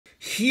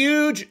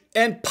Huge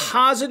and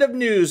positive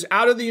news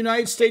out of the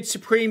United States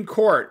Supreme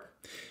Court.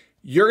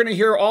 You're going to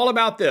hear all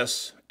about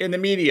this in the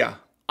media.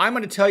 I'm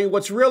going to tell you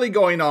what's really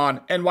going on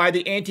and why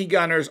the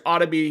anti-gunners ought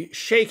to be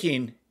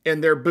shaking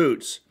in their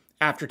boots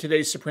after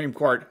today's Supreme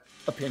Court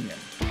opinion.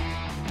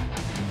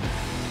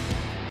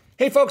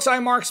 Hey folks,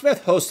 I'm Mark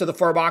Smith, host of the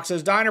Four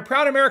Boxes Diner,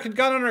 proud American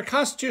gun owner,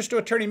 constitutional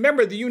attorney,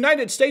 member of the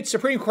United States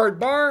Supreme Court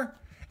Bar,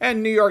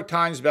 and New York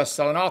Times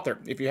best-selling author.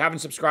 If you haven't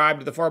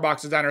subscribed to the Four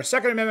Boxes Diner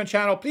Second Amendment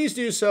channel, please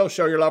do so.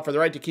 Show your love for the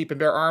right to keep and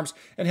bear arms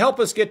and help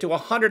us get to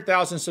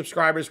 100,000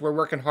 subscribers. We're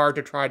working hard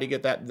to try to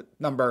get that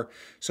number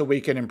so we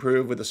can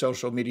improve with the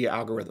social media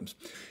algorithms.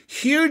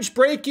 Huge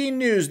breaking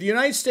news. The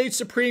United States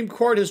Supreme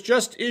Court has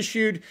just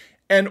issued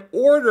an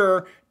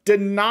order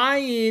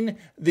denying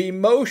the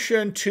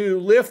motion to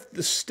lift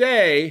the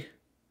stay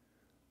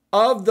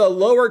of the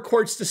lower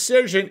court's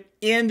decision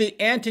in the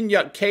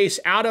Antonyuk case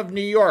out of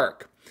New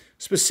York.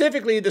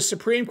 Specifically, the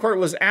Supreme Court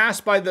was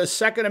asked by the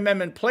Second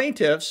Amendment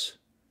plaintiffs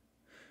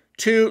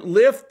to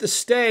lift the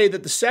stay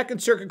that the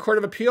Second Circuit Court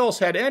of Appeals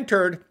had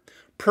entered,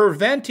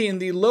 preventing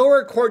the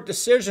lower court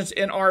decisions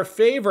in our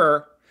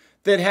favor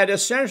that had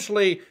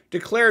essentially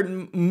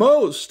declared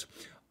most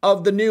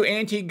of the new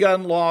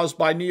anti-gun laws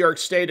by New York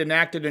State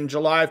enacted in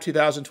July of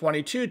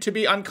 2022 to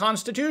be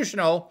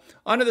unconstitutional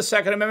under the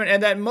Second Amendment,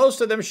 and that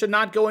most of them should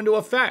not go into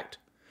effect.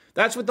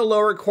 That's what the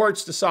lower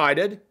courts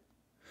decided.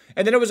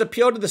 And then it was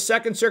appealed to the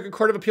Second Circuit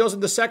Court of Appeals,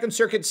 and the Second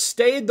Circuit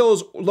stayed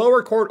those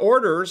lower court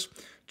orders,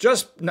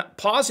 just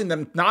pausing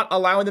them, not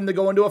allowing them to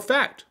go into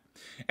effect.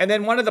 And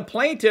then one of the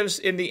plaintiffs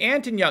in the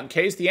Antonyuk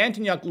case, the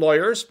Antonyuk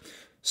lawyers,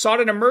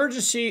 sought an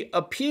emergency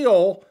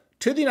appeal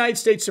to the United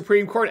States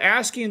Supreme Court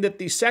asking that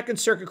the Second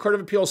Circuit Court of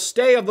Appeals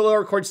stay of the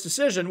lower court's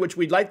decision, which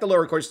we'd like the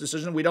lower court's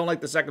decision, we don't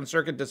like the Second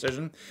Circuit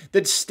decision,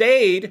 that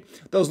stayed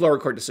those lower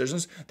court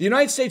decisions. The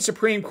United States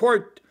Supreme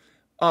Court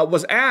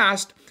was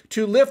asked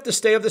to lift the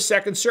stay of the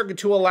Second Circuit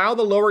to allow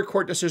the lower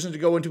court decision to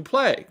go into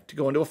play, to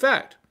go into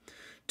effect.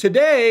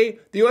 Today,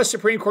 the U.S.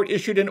 Supreme Court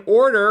issued an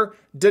order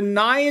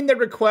denying the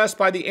request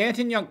by the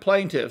Antonyuk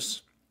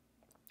plaintiffs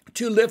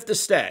to lift the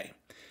stay.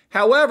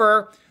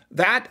 However,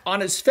 that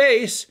on its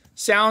face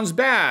sounds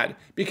bad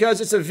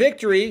because it's a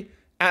victory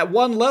at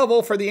one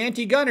level for the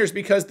anti-gunners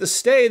because the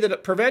stay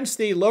that prevents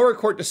the lower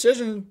court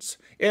decisions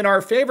in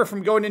our favor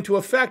from going into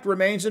effect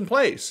remains in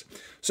place.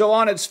 So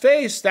on its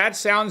face, that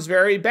sounds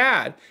very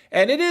bad.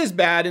 And it is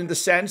bad in the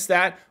sense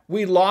that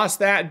we lost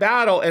that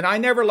battle. And I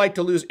never like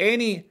to lose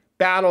any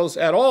battles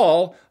at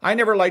all. I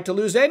never like to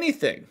lose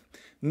anything.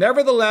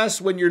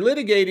 Nevertheless, when you're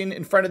litigating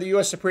in front of the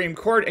U.S. Supreme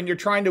Court and you're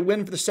trying to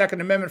win for the Second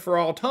Amendment for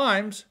all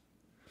times,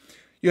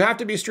 you have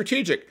to be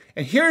strategic.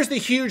 And here's the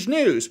huge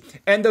news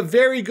and the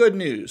very good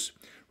news.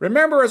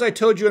 Remember, as I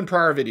told you in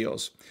prior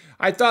videos,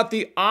 I thought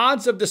the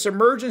odds of this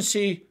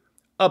emergency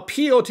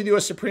appeal to the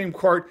U.S. Supreme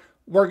Court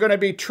were going to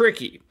be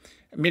tricky,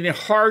 meaning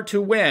hard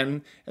to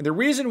win. And the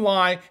reason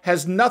why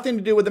has nothing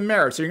to do with the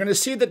merits. So you're going to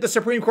see that the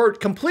Supreme Court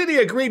completely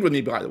agreed with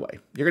me, by the way.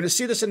 You're going to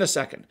see this in a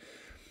second.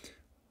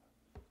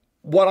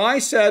 What I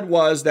said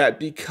was that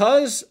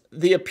because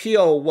the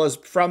appeal was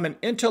from an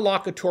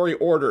interlocutory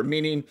order,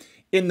 meaning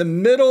in the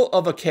middle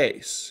of a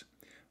case,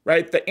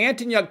 right? The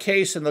Antonyuk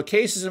case and the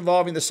cases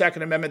involving the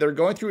Second Amendment that are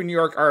going through in New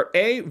York are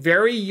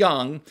very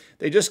young.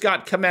 They just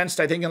got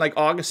commenced, I think, in like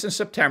August and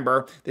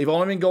September. They've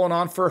only been going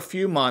on for a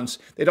few months.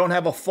 They don't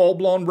have a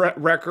full-blown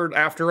record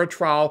after a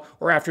trial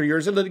or after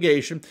years of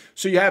litigation.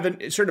 So you have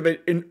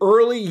an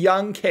early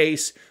young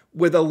case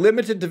with a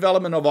limited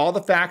development of all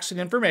the facts and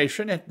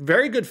information, and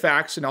very good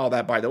facts and all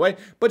that, by the way,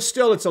 but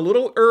still it's a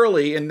little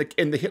early in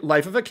the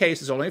life of a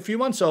case. It's only a few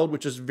months old,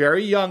 which is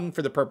very young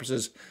for the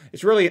purposes.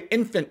 It's really an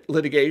infant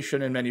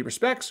litigation in many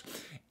respects.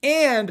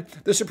 And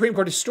the Supreme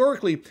Court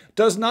historically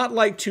does not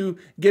like to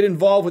get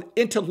involved with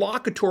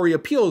interlocutory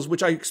appeals,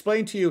 which I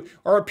explained to you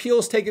are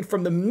appeals taken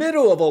from the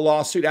middle of a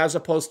lawsuit as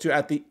opposed to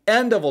at the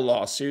end of a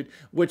lawsuit,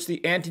 which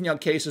the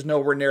Antonyuk case is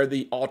nowhere near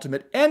the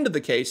ultimate end of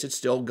the case. It's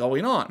still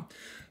going on.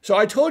 So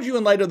I told you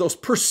in light of those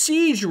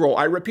procedural,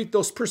 I repeat,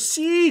 those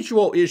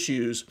procedural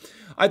issues,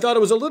 I thought it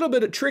was a little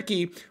bit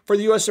tricky for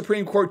the U.S.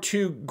 Supreme Court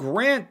to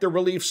grant the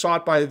relief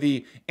sought by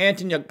the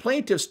Antonyuk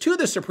plaintiffs to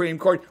the Supreme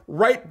Court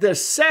right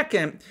this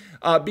second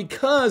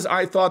because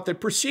I thought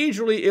that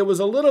procedurally it was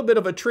a little bit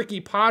of a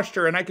tricky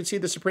posture, and I could see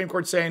the Supreme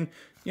Court saying,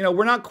 you know,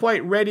 we're not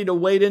quite ready to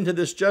wade into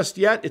this just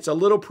yet. It's a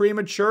little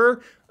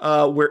premature.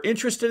 We're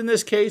interested in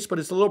this case, but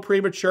it's a little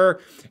premature.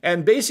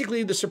 And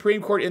basically the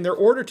Supreme Court in their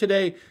order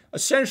today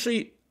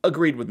essentially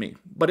agreed with me,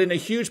 but in a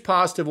huge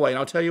positive way. And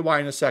I'll tell you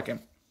why in a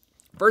second.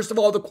 First of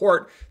all, the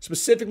court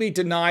specifically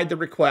denied the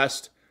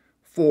request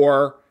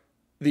for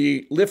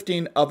the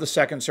lifting of the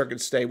Second Circuit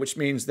stay, which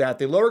means that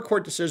the lower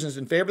court decisions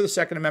in favor of the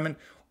Second Amendment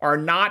have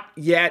not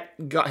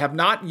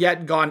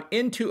yet gone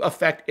into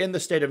effect in the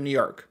state of New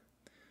York.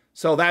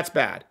 So that's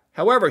bad.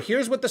 However,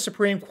 here's what the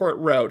Supreme Court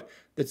wrote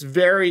that's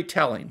very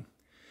telling.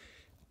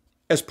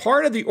 As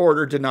part of the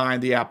order denying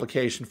the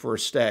application for a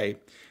stay,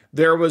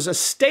 there was a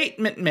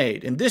statement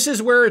made, and this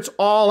is where it's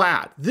all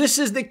at. This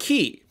is the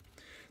key.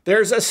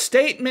 There's a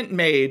statement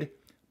made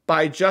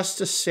by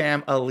Justice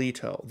Sam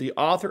Alito, the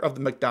author of the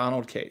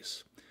McDonald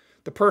case,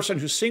 the person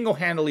who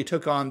single-handedly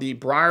took on the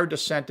Breyer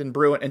dissent in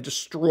Bruin and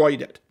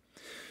destroyed it.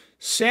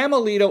 Sam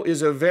Alito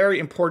is a very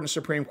important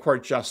Supreme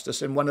Court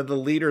justice and one of the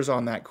leaders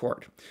on that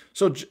court.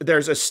 So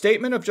there's a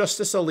statement of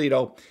Justice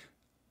Alito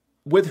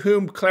with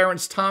whom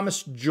Clarence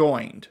Thomas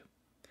joined.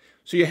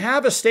 So you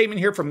have a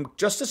statement here from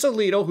Justice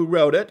Alito, who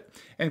wrote it,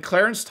 and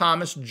Clarence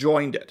Thomas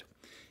joined it.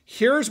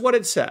 Here's what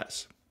it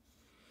says.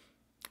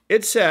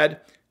 It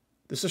said,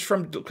 this is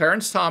from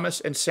Clarence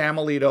Thomas and Sam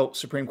Alito,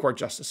 Supreme Court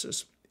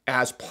justices,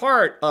 as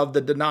part of the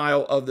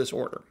denial of this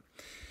order.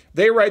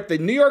 They write, the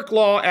New York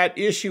law at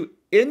issue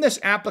in this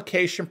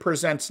application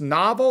presents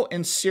novel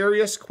and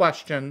serious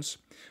questions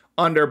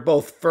under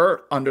both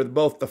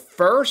the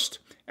First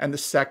and the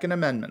Second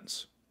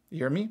Amendments. You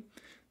hear me?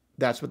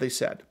 That's what they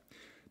said.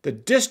 The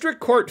district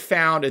court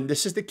found, and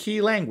this is the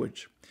key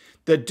language,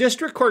 the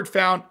district court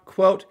found,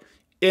 quote,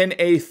 in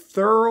a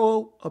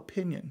thorough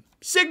opinion.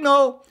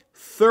 Signal,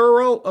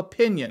 thorough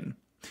opinion,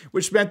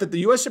 which meant that the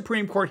U.S.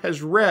 Supreme Court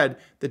has read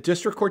the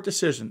district court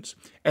decisions,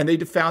 and they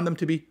found them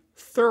to be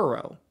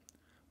thorough,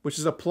 which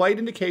is a polite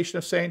indication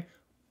of saying,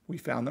 we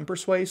found them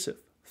persuasive,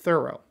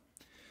 thorough.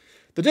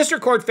 The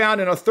district court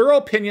found in a thorough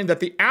opinion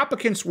that the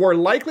applicants were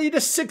likely to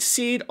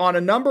succeed on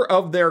a number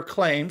of their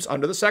claims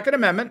under the Second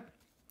Amendment,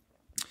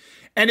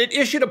 and it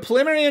issued a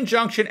preliminary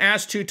injunction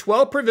as to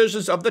 12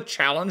 provisions of the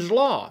challenged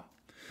law.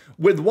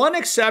 With one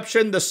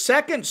exception, the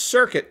Second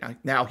Circuit,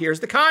 now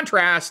here's the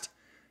contrast.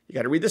 You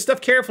got to read this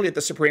stuff carefully at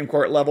the Supreme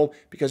Court level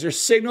because there's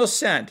signals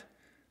sent,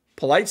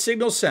 polite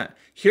signals sent.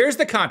 Here's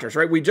the contrast,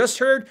 right? We just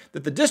heard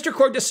that the district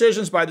court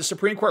decisions by the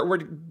Supreme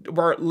Court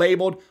were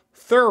labeled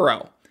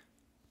thorough.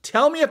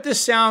 Tell me if this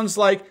sounds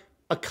like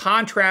a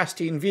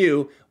contrasting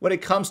view when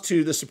it comes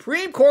to the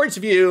Supreme Court's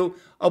view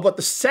of what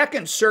the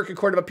Second Circuit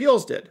Court of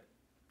Appeals did.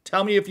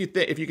 Tell me if you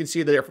can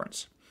see the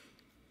difference.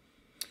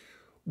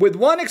 With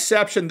one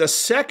exception, the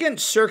Second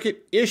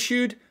Circuit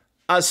issued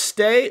a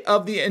stay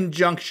of the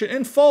injunction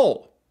in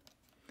full,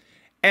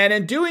 and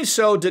in doing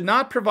so did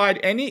not provide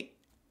any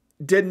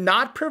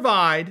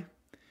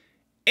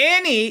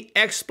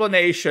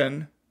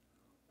explanation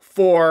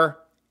for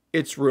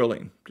its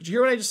ruling. Did you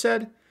hear what I just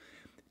said?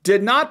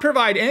 Did not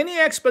provide any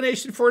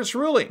explanation for its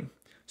ruling.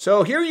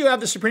 So here you have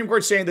the Supreme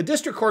Court saying the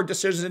district court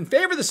decisions in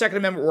favor of the Second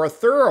Amendment were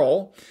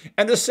thorough,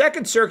 and the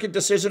Second Circuit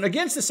decision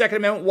against the Second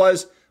Amendment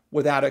was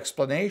without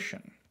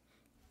explanation.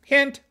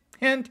 Hint,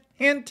 hint,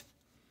 hint.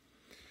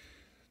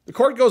 The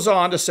court goes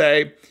on to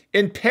say,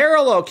 in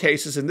parallel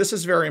cases, and this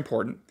is very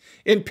important,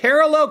 in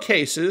parallel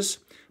cases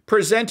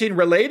presenting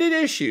related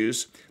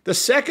issues, the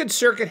Second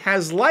Circuit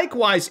has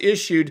likewise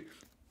issued,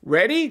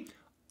 ready,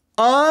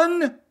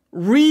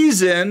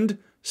 unreasoned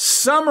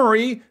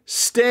summary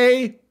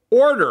stay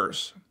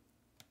orders.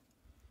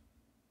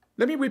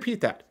 Let me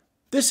repeat that.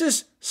 This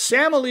is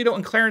Sam Alito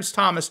and Clarence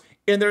Thomas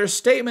in their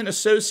statement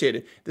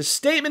associated. The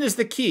statement is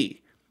the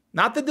key,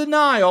 not the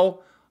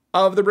denial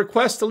of the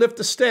request to lift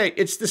the stay.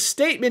 It's the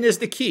statement is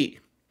the key.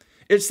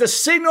 It's the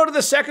signal to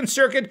the Second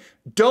Circuit,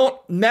 don't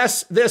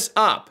mess this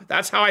up.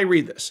 That's how I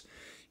read this.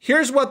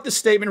 Here's what the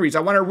statement reads.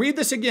 I want to read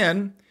this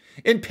again.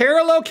 In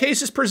parallel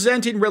cases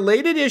presenting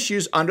related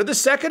issues under the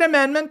Second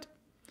Amendment,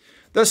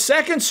 the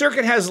Second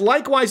Circuit has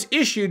likewise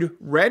issued,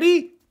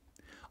 ready,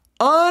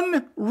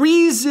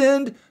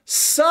 unreasoned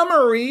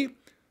summary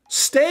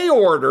stay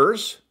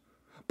orders,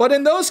 but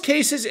in those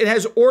cases, it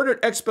has ordered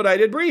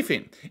expedited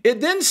briefing.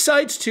 It then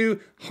cites to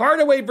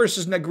Hardaway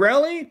versus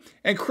Negrelli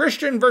and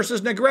Christian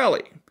versus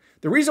Negrelli.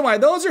 The reason why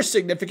those are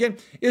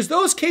significant is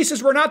those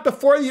cases were not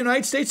before the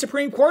United States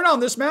Supreme Court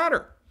on this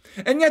matter.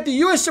 And yet the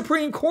U.S.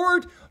 Supreme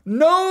Court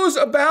knows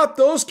about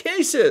those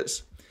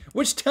cases,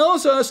 which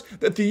tells us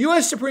that the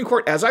U.S. Supreme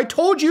Court, as I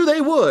told you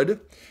they would,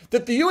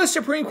 that the U.S.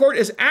 Supreme Court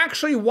is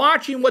actually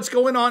watching what's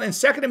going on in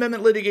Second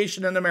Amendment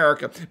litigation in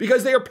America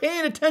because they are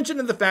paying attention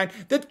to the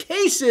fact that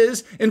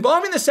cases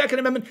involving the Second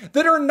Amendment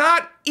that are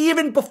not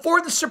even before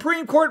the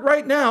Supreme Court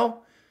right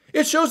now,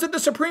 it shows that the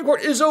Supreme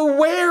Court is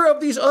aware of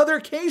these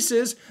other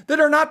cases that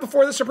are not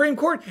before the Supreme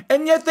Court,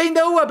 and yet they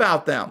know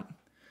about them.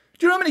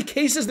 Do you know how many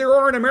cases there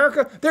are in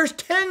America? There's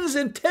tens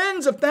and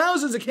tens of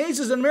thousands of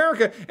cases in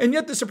America, and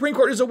yet the Supreme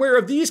Court is aware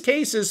of these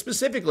cases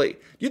specifically. Do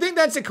you think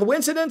that's a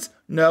coincidence?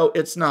 No,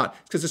 it's not.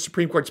 It's because the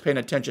Supreme Court's paying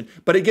attention.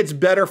 But it gets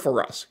better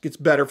for us. It gets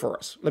better for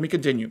us. Let me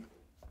continue.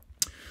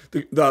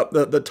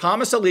 The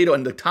Thomas Alito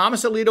and the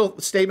Thomas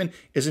Alito statement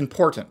is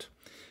important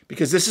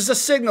because this is a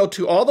signal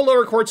to all the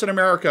lower courts in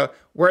America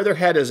where their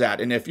head is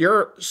at. And if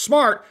you're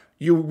smart,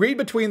 you read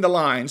between the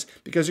lines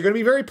because they're going to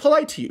be very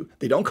polite to you.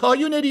 They don't call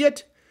you an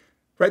idiot.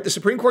 Right? The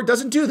Supreme Court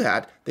doesn't do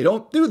that. They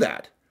don't do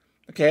that.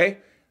 Okay?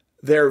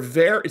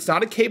 It's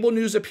not a cable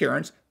news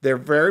appearance. They're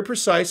very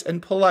precise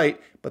and polite,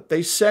 but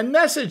they send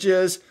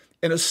messages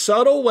in a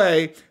subtle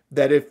way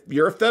that if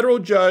you're a federal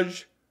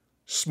judge,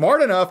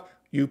 smart enough,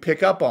 you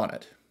pick up on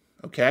it.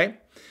 Okay?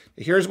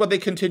 Here's what they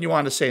continue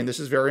on to say, and this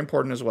is very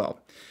important as well.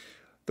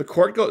 The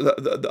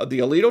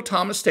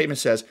Alito-Thomas statement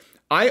says,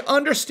 I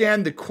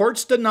understand the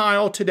court's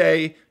denial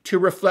today to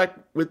reflect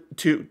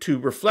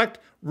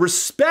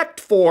respect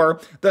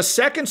for the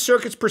Second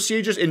Circuit's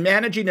procedures in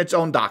managing its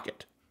own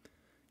docket.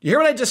 You hear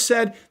what I just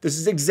said? This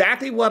is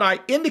exactly what I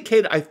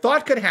indicated I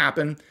thought could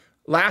happen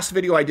last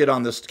video I did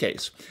on this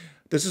case.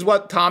 This is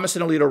what Thomas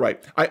and Alito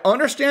write. I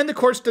understand the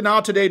court's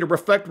denial today to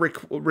reflect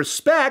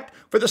respect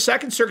for the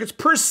Second Circuit's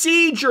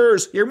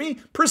procedures. Hear me?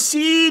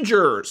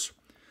 Procedures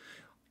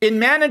in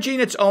managing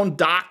its own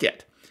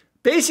docket.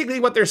 Basically,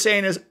 what they're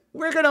saying is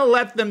we're going to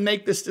let them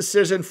make this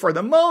decision for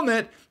the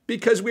moment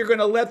because we're going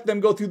to let them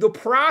go through the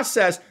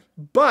process.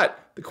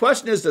 But the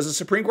question is, does the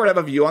Supreme Court have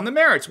a view on the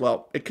merits?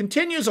 Well, it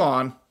continues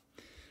on.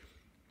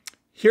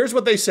 Here's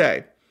what they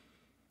say.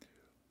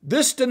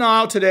 This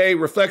denial today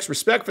reflects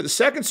respect for the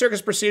Second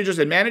Circuit's procedures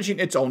in managing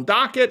its own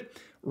docket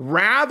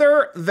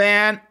rather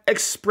than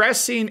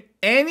expressing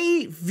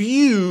any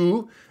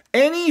view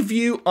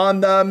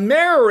on the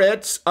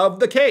merits of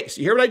the case.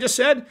 You hear what I just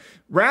said?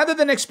 Rather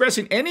than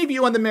expressing any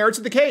view on the merits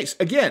of the case.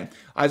 Again,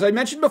 as I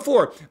mentioned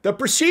before, the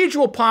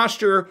procedural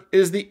posture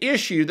is the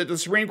issue that the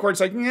Supreme Court's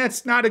like,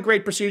 it's not a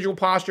great procedural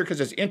posture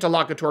because it's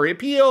interlocutory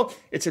appeal.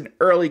 It's an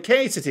early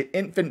case. It's an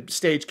infant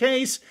stage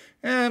case.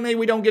 Maybe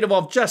we don't get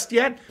involved just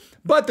yet.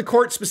 But the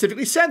court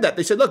specifically said that.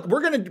 They said, look,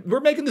 we're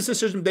making this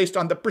decision based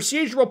on the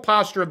procedural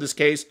posture of this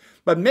case,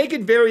 but make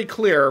it very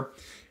clear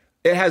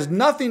it has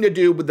nothing to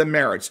do with the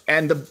merits.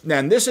 And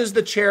this is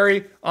the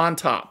cherry on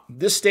top,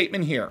 this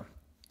statement here.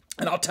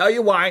 And I'll tell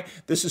you why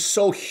this is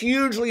so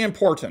hugely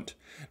important.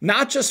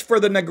 Not just for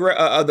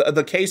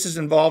the cases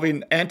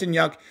involving Anton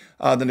Young,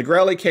 the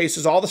Negrelli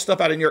cases, all the stuff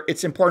out in Europe.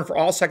 It's important for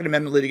all Second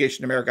Amendment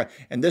litigation in America.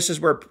 And this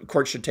is where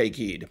courts should take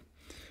heed.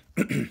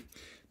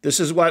 This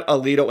is what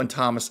Alito and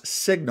Thomas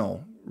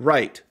signal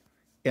right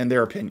in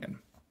their opinion.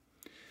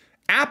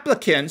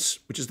 Applicants,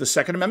 which is the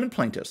Second Amendment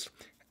plaintiffs,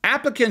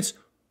 applicants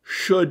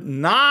should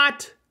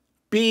not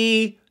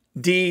be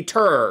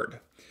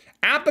deterred.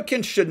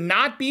 Applicants should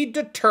not be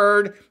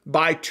deterred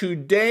by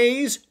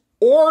today's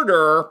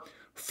order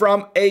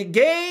from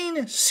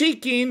again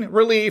seeking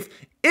relief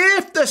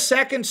if the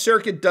Second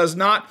Circuit does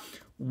not,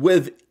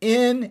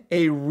 within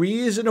a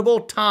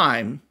reasonable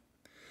time,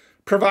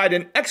 provide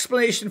an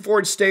explanation for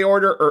its stay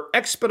order or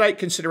expedite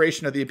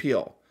consideration of the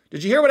appeal.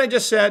 Did you hear what I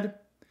just said?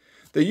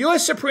 The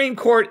U.S. Supreme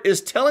Court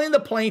is telling the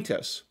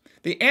plaintiffs,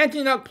 the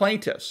anti-nuke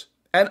plaintiffs,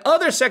 and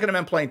other Second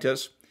Amendment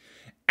plaintiffs,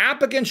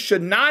 applicants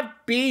should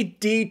not be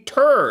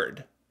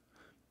deterred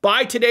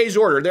by today's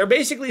order. They're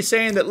basically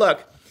saying that,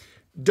 look,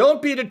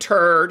 don't be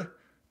deterred,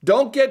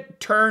 don't get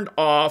turned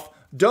off,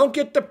 don't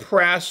get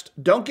depressed,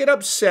 don't get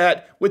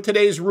upset with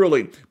today's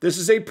ruling. This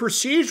is a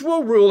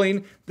procedural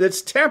ruling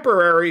that's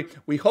temporary.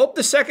 We hope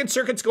the Second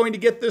Circuit's going to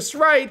get this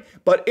right,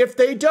 but if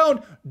they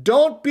don't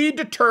be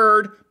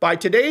deterred by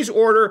today's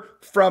order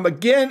from,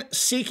 again,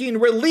 seeking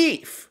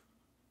relief.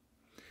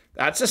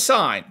 That's a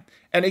sign.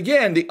 And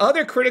again, the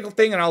other critical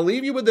thing, and I'll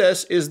leave you with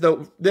this, is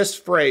this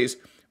phrase,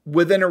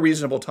 within a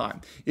reasonable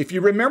time. If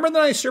you remember the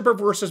Nysurpa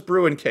versus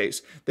Bruin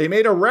case, they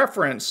made a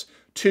reference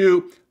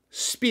to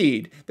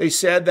speed. They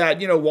said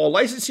that, while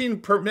licensing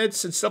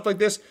permits and stuff like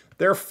this,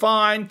 they're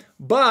fine,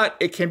 but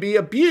it can be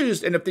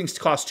abused. And if things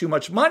cost too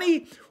much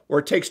money or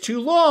it takes too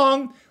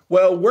long,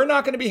 well, we're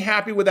not going to be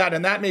happy with that.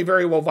 And that may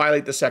very well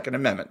violate the Second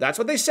Amendment. That's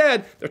what they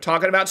said. They're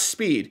talking about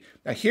speed.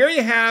 Now, here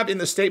you have in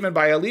the statement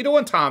by Alito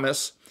and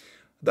Thomas,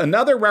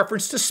 another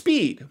reference to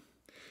speed,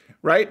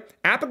 right?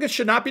 Applicants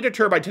should not be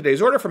deterred by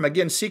today's order from,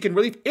 again, seeking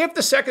relief if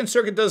the Second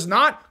Circuit does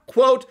not,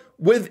 quote,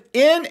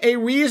 within a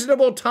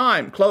reasonable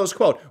time, close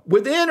quote,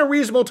 within a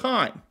reasonable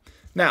time.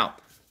 Now,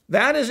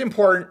 that is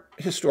important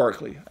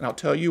historically, and I'll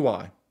tell you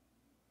why.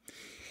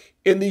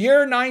 In the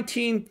year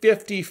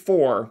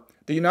 1954,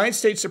 the United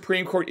States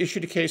Supreme Court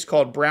issued a case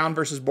called Brown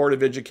versus Board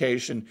of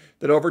Education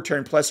that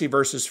overturned Plessy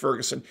versus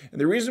Ferguson.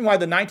 And the reason why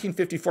the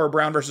 1954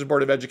 Brown versus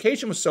Board of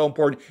Education was so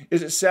important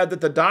is it said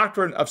that the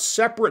doctrine of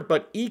separate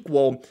but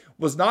equal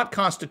was not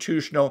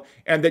constitutional,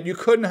 and that you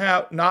could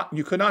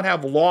not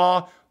have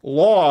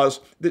laws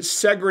that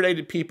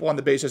segregated people on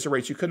the basis of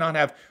race. You could not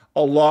have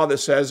a law that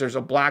says there's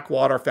a black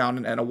water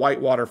fountain and a white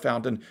water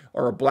fountain,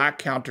 or a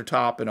black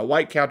countertop and a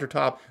white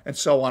countertop, and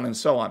so on and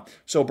so on.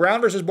 So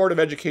Brown versus Board of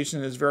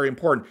Education is very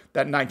important,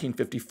 that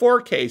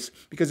 1954 case,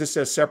 because it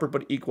says separate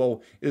but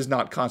equal is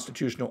not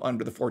constitutional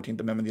under the 14th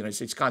Amendment of the United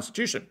States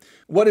Constitution.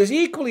 What is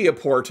equally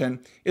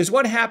important is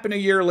what happened a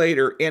year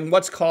later in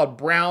what's called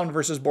Brown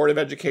versus Board of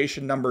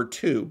Education number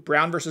 2,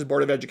 Brown versus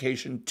Board of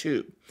Education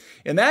 2.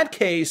 In that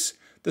case,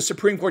 the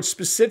Supreme Court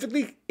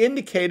specifically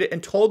indicated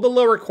and told the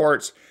lower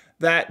courts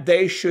that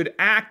they should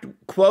act,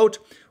 quote,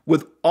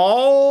 with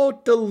all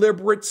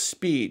deliberate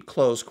speed,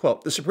 close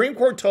quote. The Supreme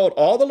Court told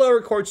all the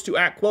lower courts to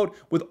act, quote,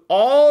 with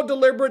all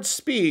deliberate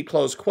speed,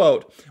 close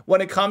quote,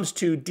 when it comes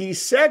to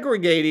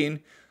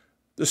desegregating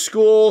the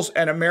schools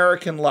and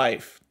American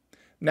life.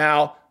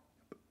 Now,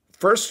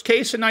 first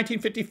case in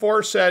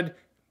 1954 said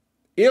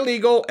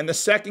illegal, and the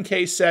second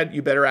case said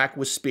you better act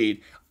with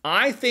speed.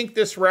 I think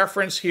this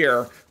reference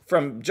here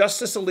from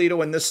Justice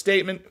Alito in this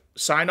statement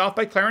signed off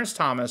by Clarence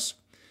Thomas,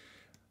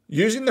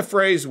 using the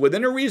phrase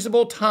within a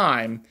reasonable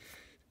time,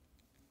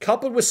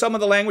 coupled with some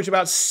of the language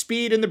about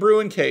speed in the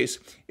Bruin case,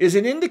 is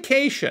an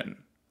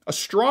indication, a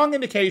strong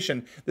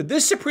indication, that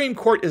this Supreme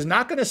Court is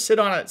not going to sit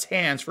on its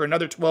hands for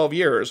another 12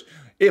 years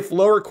if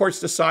lower courts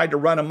decide to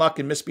run amok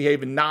and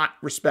misbehave and not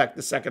respect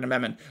the Second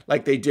Amendment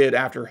like they did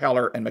after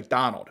Heller and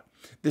McDonald.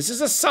 This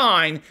is a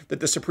sign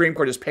that the Supreme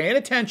Court is paying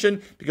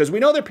attention, because we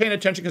know they're paying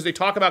attention because they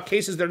talk about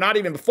cases that are not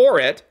even before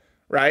it,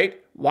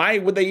 right? Why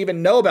would they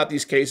even know about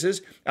these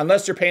cases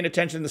unless they're paying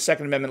attention to the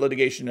Second Amendment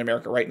litigation in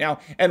America right now?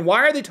 And why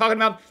are they talking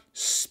about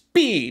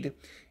speed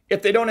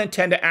if they don't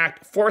intend to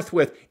act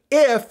forthwith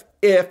if,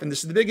 and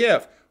this is the big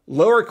if,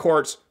 lower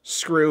courts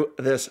screw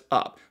this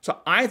up? So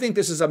I think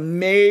this is a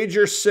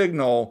major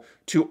signal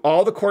to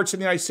all the courts in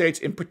the United States,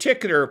 in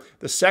particular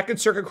the Second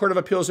Circuit Court of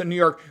Appeals in New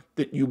York,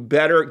 that you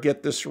better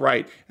get this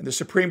right. And the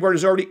Supreme Court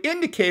has already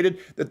indicated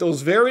that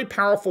those very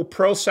powerful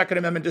pro-Second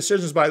Amendment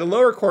decisions by the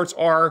lower courts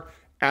are,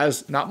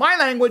 as not my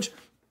language,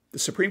 the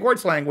Supreme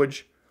Court's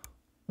language,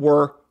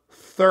 were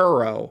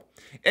thorough.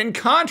 In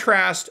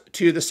contrast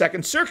to the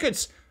Second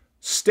Circuit's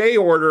stay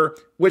order,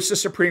 which the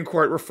Supreme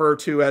Court referred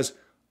to as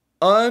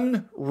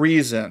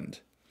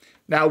unreasoned.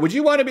 Now, would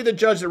you want to be the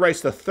judge that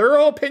writes the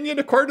thorough opinion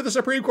according to the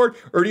Supreme Court,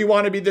 or do you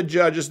want to be the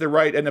judges that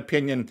write an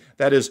opinion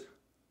that is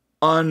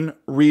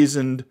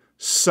unreasoned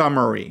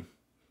summary?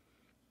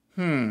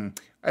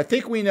 I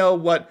think we know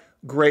what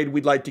grade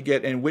we'd like to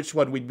get and which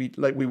one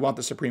we want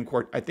the Supreme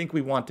Court. I think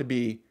we want to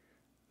be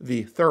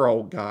the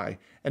thorough guy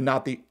and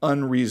not the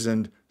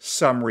unreasoned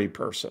summary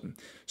person.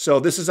 So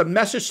this is a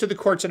message to the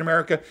courts in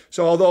America.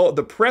 So although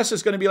the press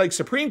is going to be like,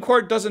 Supreme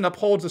Court doesn't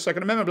uphold the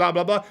Second Amendment, blah,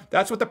 blah, blah,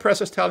 that's what the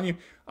press is telling you.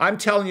 I'm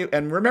telling you,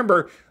 and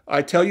remember,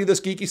 I tell you this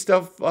geeky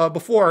stuff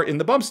before. In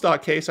the bump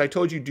stock case, I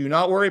told you, do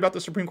not worry about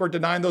the Supreme Court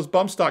denying those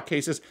bump stock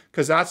cases,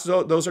 because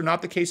those are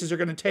not the cases they're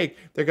going to take.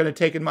 They're going to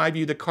take, in my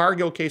view, the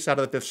Cargill case out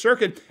of the Fifth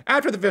Circuit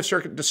after the Fifth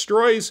Circuit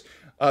destroys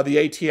the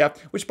ATF,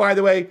 which, by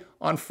the way,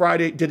 on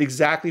Friday did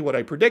exactly what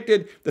I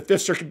predicted. The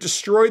Fifth Circuit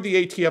destroyed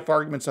the ATF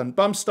arguments on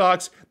bump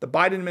stocks. The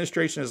Biden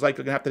administration is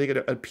likely going to have to take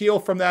an appeal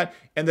from that,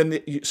 and then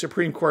the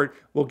Supreme Court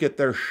will get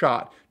their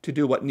shot to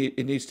do what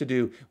it needs to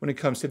do when it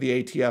comes to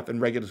the ATF and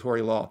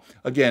regulatory law.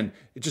 Again,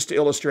 just to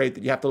illustrate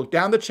that you have to look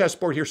down the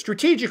chessboard here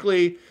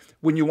strategically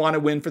when you want to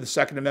win for the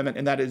Second Amendment,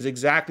 and that is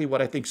exactly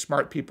what I think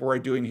smart people are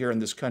doing here in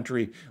this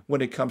country when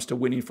it comes to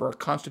winning for our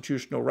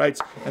constitutional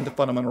rights and the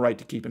fundamental right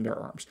to keep and bear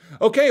arms.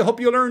 Okay, I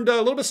hope you learned a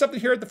little bit of something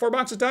here at the Four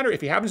Boxes Diner.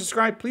 If you haven't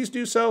subscribed, please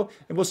do so,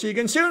 and we'll see you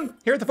again soon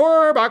here at the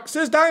Four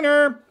Boxes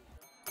Diner.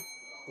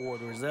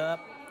 Orders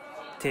up.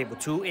 Table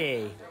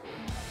 2A.